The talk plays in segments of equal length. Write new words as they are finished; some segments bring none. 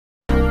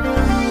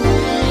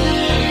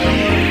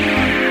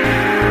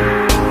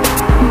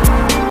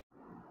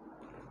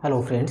Hello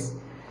friends,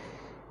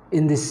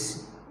 in this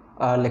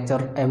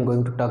lecture I am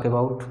going to talk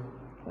about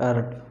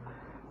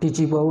teach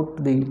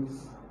about the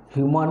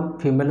human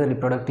female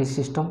reproductive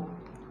system.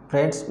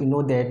 Friends, we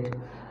know that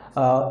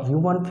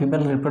human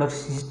female reproductive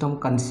system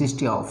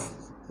consists of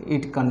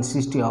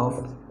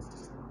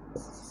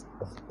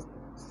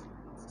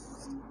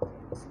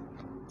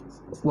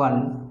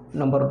one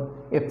number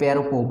a pair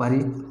of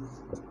ovaries,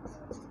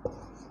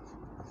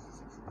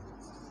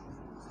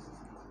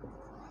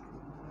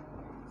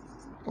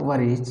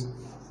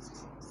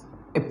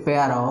 a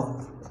pair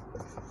of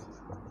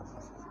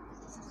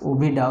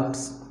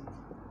oviducts,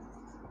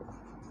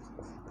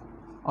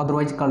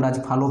 otherwise called as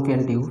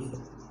fallopian tubes,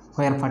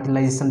 where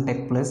fertilization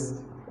takes place.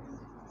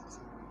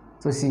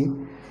 So see,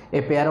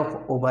 a pair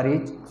of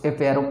ovaries, a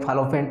pair of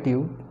fallopian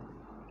tube.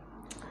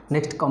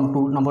 Next come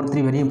to number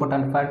 3, very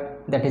important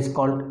part, that is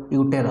called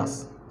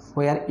uterus,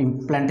 where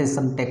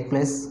implantation takes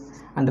place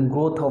and the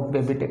growth of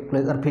baby takes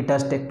place or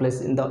fetus takes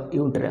place in the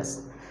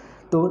uterus.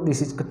 So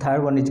this is the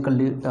third one is called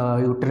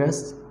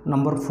uterus.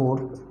 Number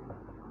 4,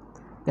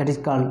 that is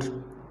called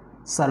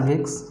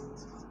cervix.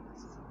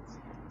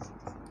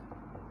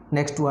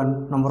 Next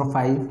one, number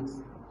 5,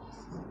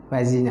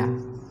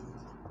 vagina.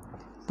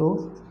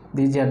 So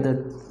these are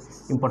the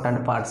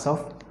important parts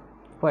of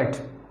what?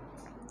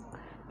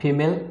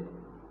 Female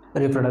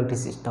reproductive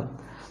system.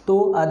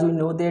 So as we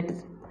know that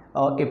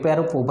a pair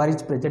of ovaries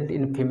is present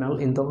in female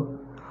in the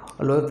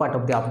lower part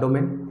of the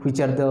abdomen, which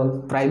are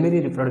the primary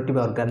reproductive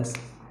organs.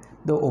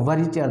 The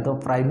ovaries are the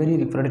primary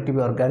reproductive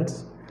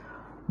organs.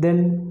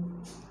 Then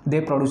they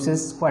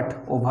produces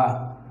what?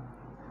 Ova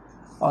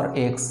or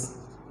eggs,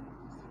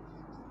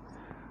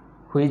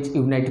 which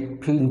unite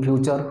in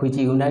future, which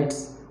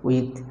unites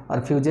with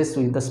or fuses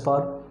with the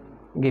sperm,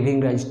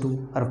 giving rise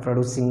to or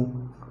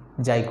producing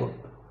zygote.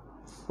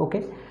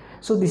 Okay,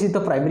 so this is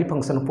the primary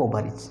function of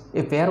ovaries.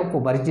 A pair of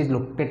ovaries is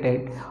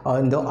located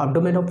in the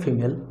abdomen of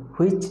female,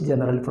 which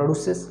generally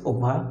produces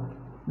ova.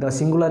 The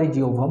singular is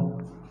ovum,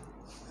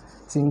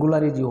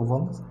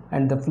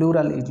 and the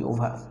plural is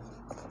ova.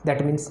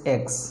 That means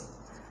eggs.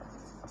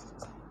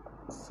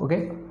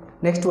 Okay,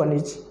 next one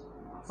is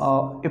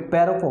a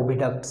pair of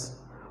oviducts,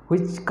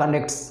 which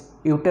connects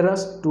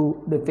uterus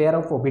to the pair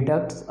of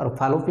oviducts or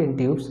fallopian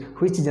tubes,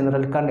 which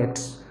generally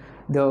connects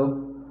the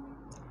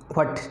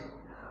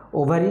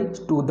ovary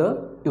to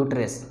the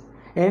uterus.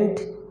 And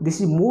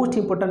this is most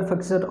important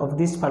feature of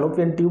this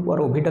fallopian tube or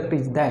oviduct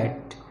is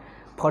that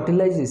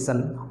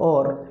fertilization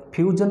or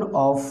fusion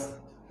of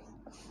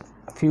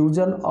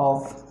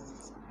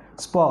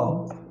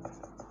sperm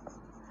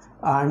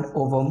and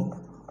ovum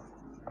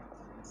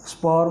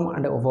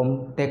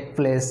take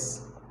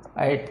place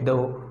at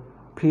the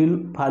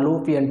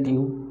fallopian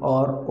tube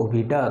or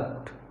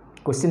oviduct.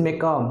 Question may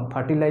come,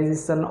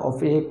 fertilization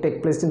of egg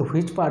take place in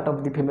which part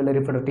of the female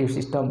reproductive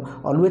system?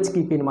 Always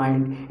keep in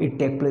mind it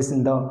take place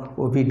in the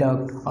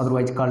oviduct,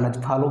 otherwise called as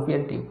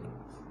fallopian tube.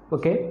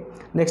 Okay,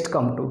 next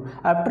come to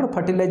after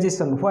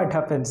fertilization, what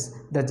happens?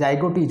 The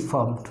zygote is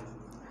formed.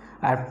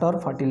 After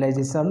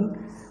fertilization,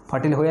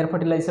 where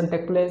fertilization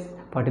take place?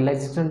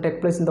 Fertilization take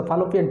place in the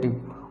fallopian tube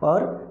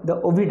or the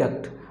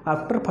oviduct.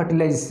 After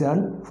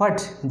fertilization, what?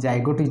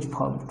 Zygote is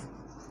formed.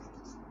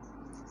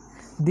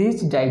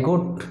 This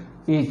zygote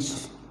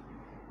is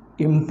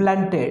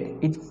implanted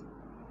in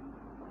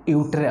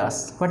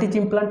uterus. What is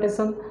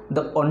implantation?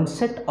 The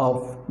onset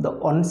of the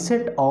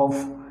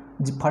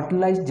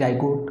fertilized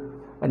zygote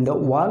and the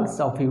walls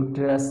of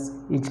uterus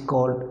is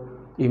called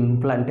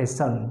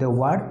implantation. The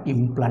word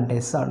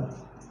implantation.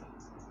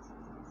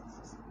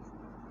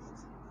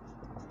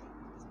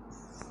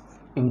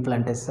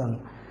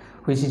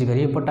 Which is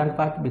very important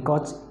part,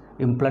 because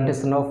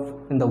implantation of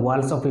in the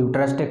walls of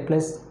uterus take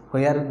place,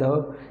 where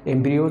the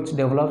embryos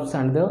develops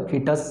and the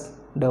fetus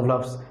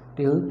develops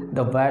till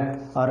the birth,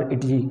 or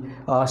it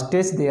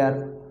stays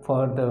there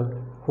for the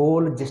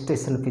whole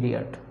gestation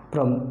period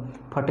from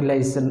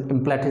fertilization,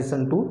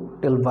 implantation to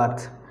till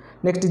birth.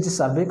 Next is the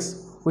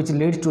cervix, which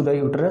leads to the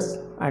uterus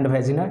and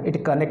vagina.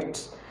 It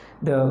connects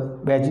the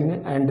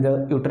vagina and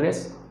the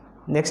uterus.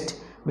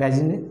 Next,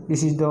 vagina.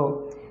 This is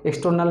the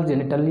external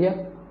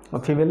genitalia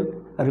of female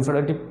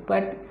reproductive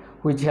part,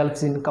 which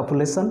helps in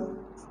copulation,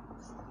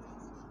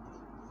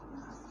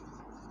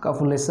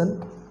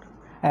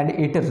 and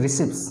it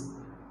receives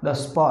the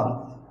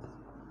sperm.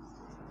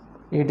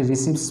 It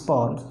receives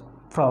sperm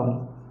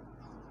from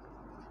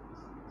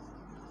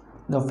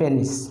the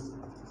penis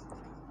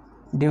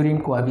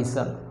during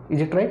coabulation.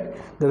 Is it right?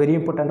 The very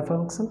important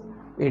function.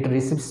 It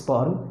receives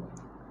sperm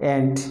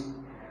and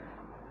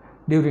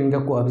during the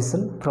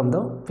coabulation from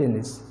the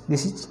penis.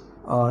 This is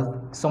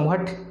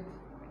somewhat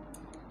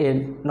a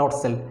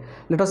nutshell.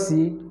 Let us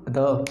see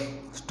the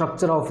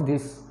structure of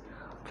this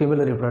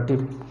female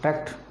reproductive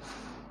tract.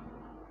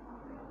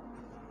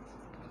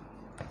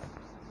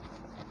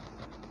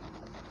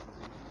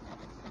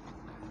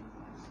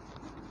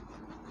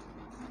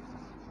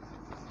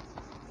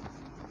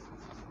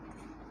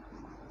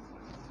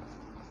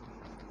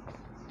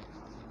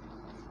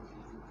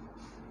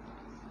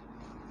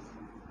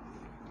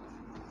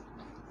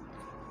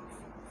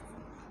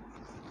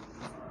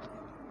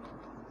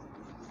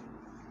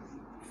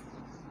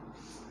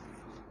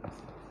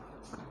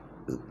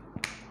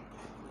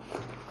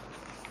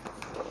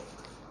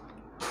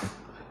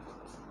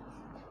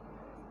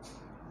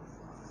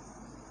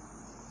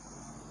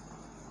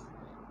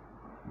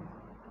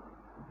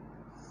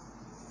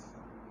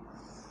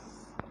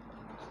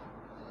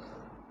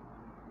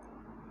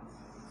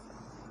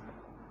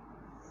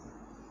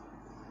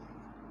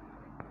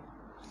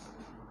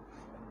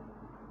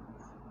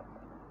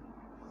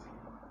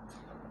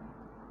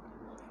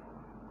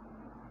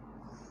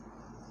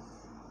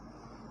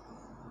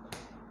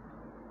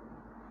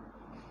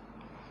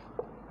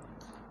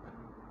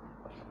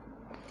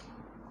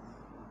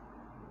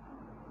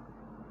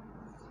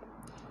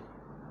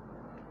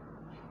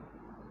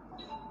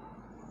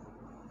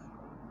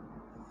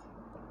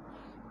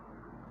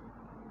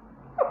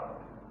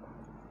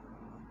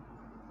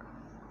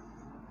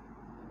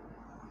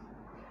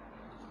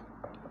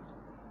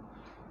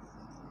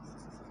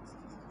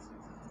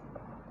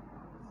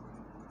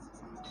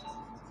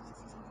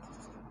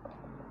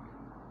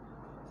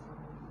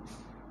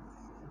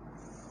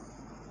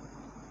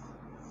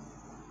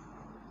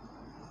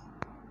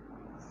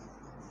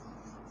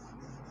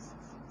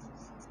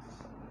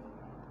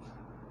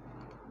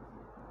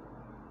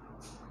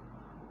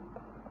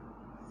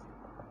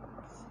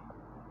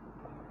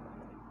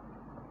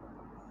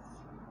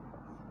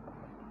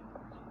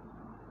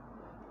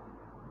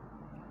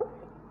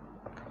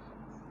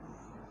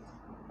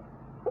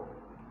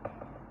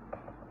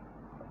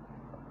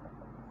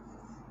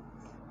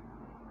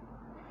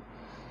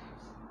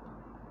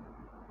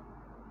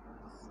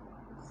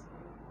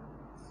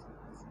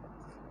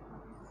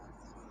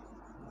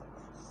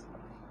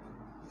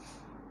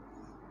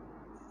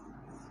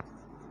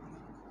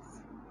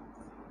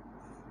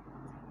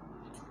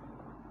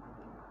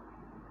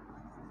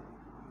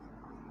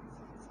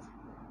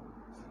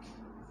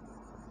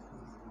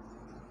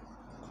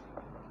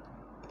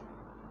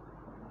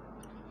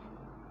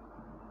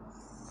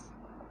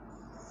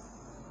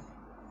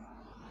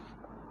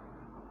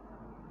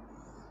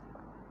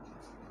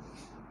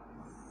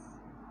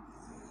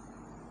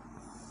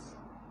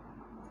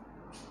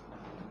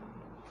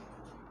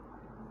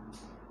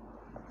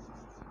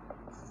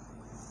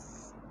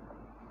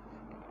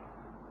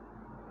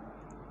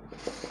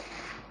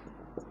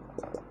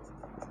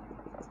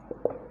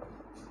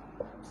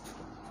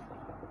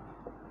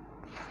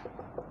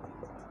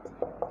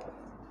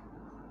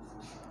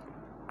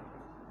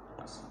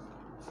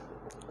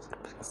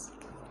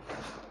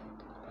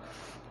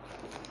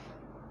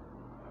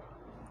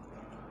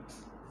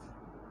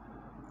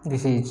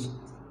 This is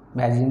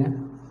vagina.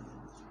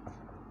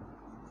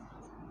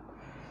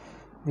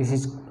 This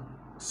is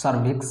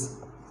cervix,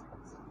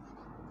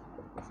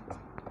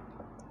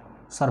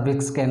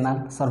 cervix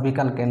canal,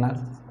 cervical canal,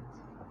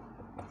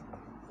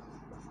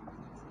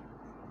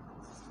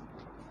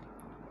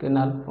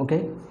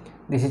 okay.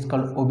 This is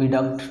called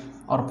oviduct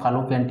or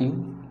fallopian tube.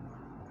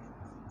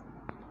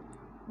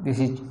 This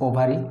is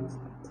ovary.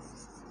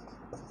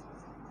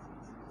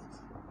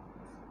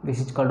 This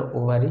is called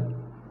ovary,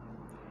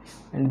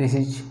 and this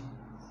is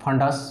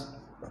fundus,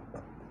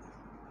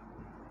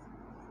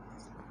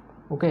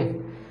 okay.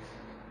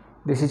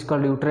 This is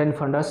called uterine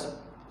fundus.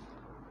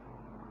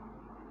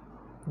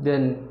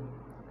 Then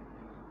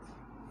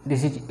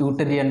this is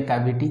uterine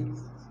cavity,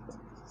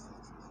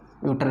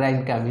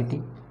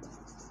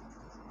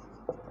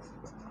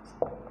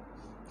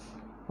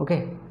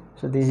 okay.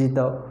 So this is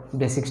the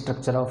basic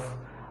structure of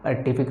a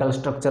typical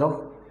structure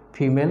of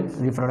female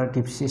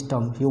reproductive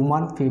system,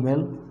 human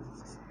female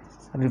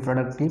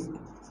reproductive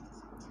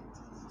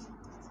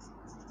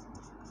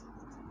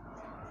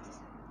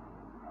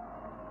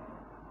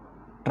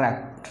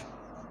tract.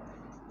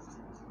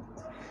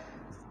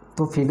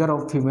 So figure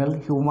of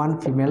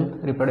human female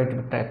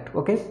reproductive tract,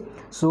 okay.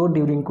 So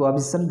during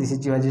coabulation, this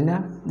is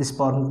vagina, the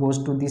sperm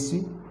goes to this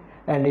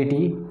and it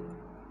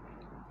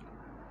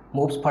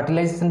moves.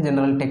 Fertilization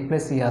generally take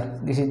place here.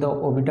 This is the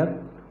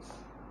oviduct,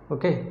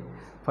 okay.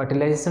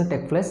 Fertilization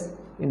take place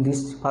in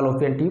this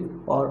fallopian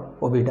tube or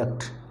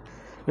oviduct.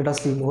 Let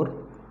us see more.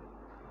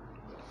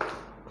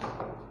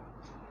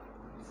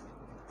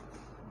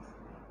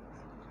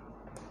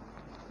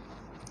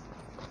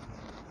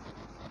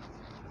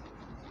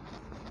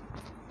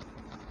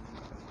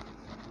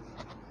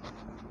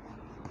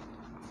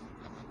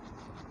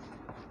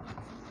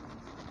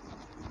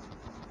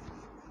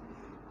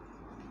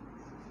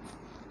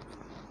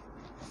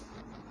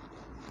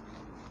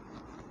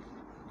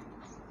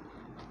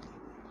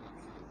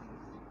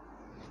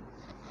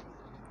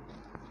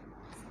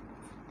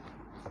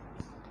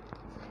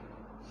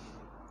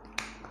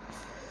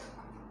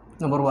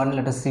 Number 1,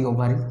 let us see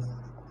ovary.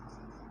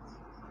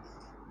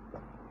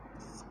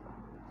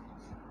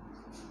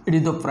 It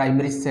is the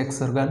primary sex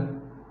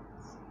organ.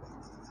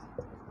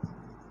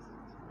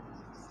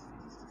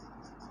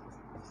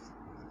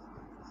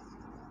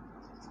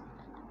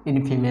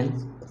 In female,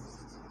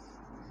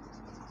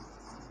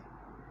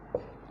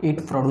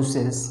 it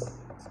produces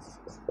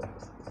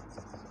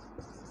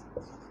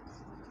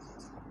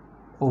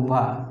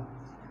ova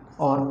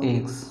or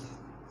eggs.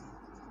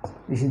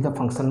 This is the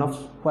function of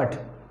what?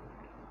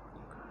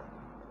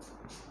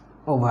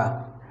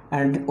 Ova.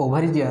 And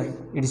ovaries here,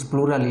 it is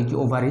plural, is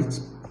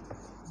ovaries,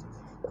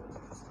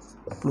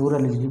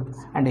 pluralism,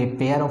 and a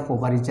pair of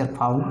ovaries are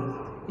found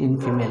in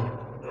female.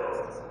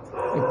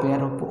 A pair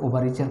of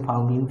ovaries are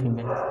found in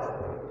female.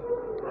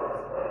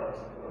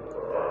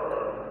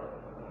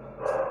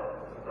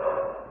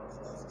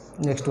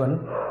 Next one,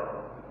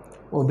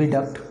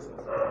 oviduct.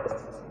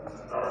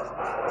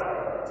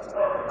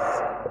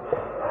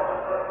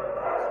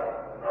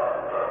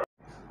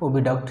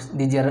 Oviduct,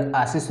 these are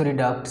accessory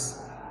ducts.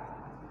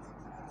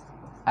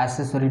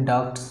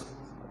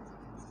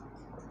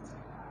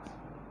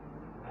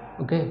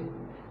 Okay,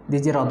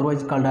 these are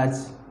otherwise called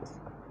as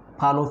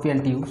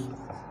fallopian tubes.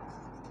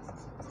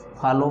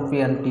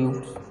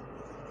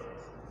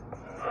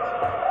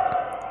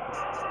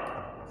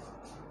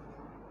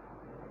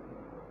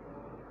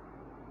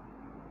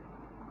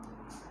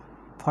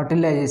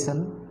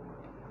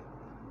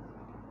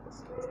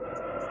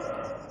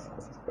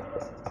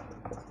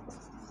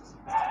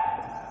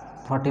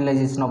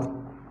 Fertilization of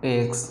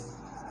eggs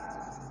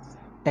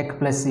take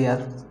place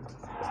here.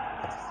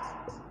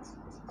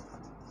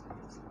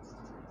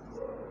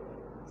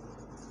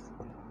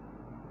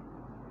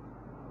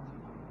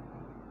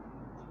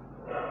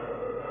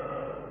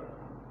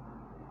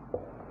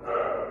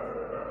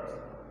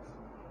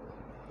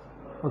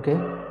 Okay,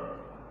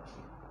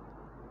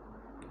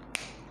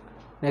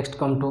 next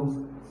come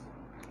to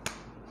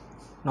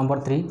number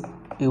 3,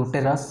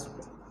 uterus.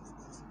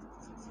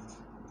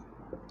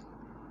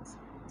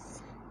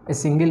 A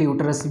single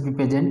uterus will be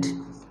present.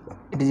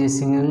 It is a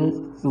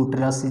single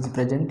uterus is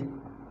present.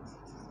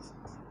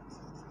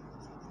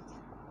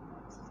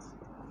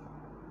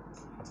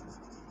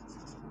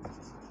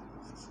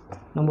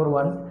 Number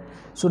 1.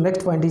 So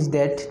next point is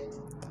that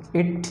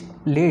it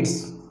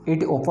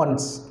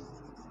opens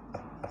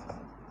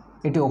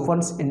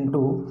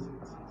into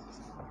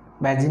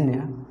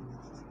vagina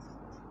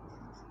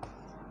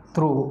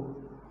through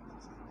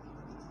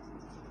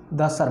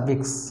the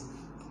cervix.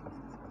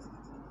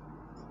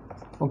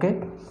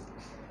 Okay,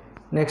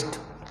 next,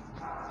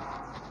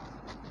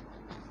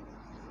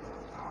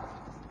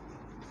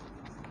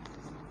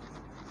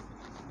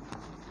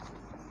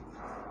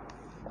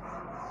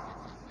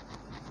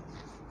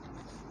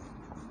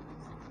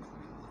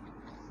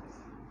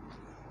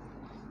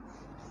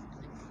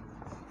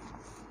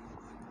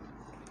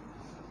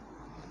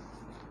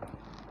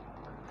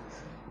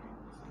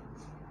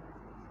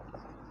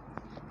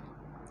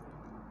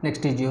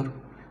 next is your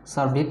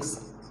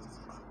cervix.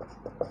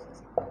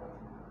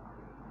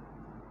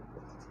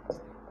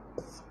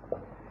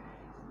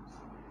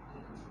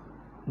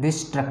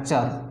 this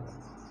structure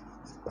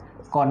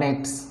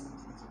connects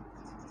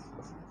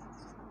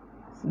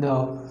the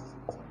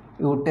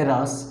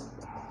uterus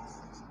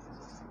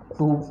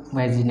to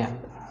vagina.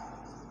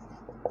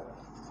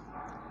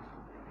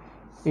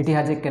 It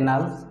has a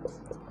canal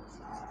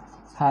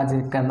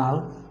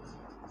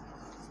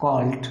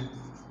called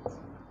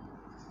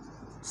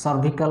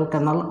cervical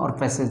canal or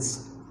passage.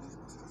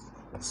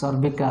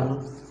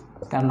 Cervical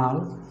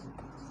canal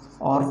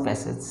or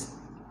passage.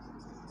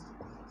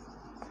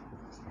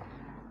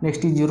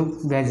 Next is your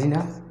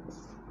vagina.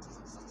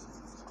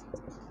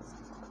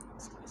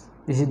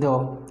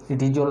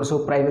 It is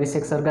also primary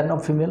sex organ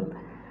of female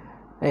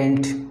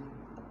and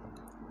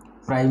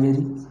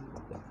primary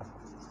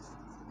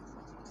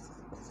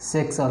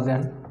sex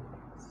organ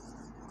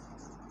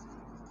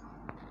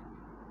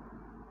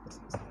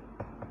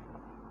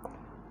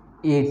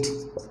it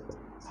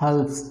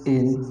helps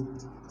in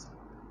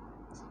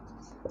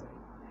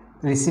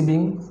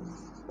receiving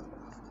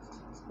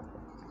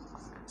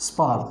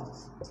sperm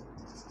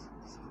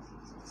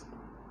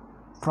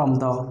from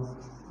the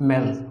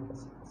male.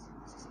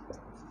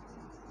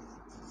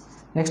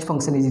 Next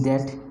function is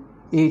that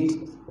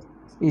it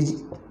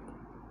is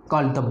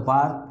called the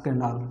birth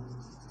canal.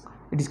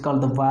 It is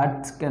called the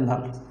birth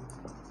canal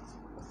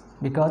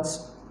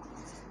because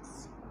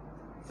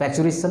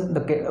paturation,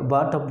 the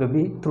birth of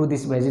baby through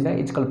this vagina,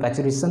 it's called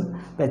paturation.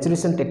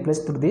 Paturation takes place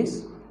through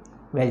this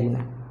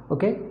vagina.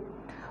 Okay,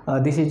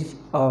 this is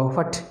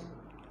what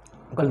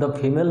called the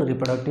female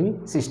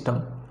reproductive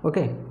system.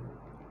 Okay,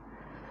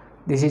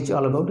 this is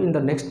all about. In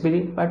the next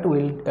part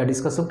we will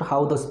discuss about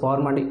how the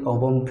sperm and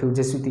ovum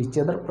fuses with each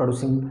other,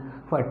 producing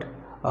what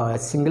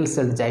single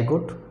cell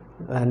zygote,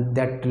 and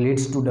that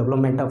leads to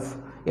development of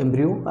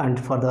embryo and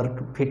further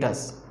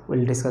fetus. We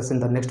will discuss in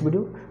the next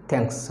video.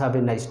 Thanks. Have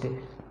a nice day.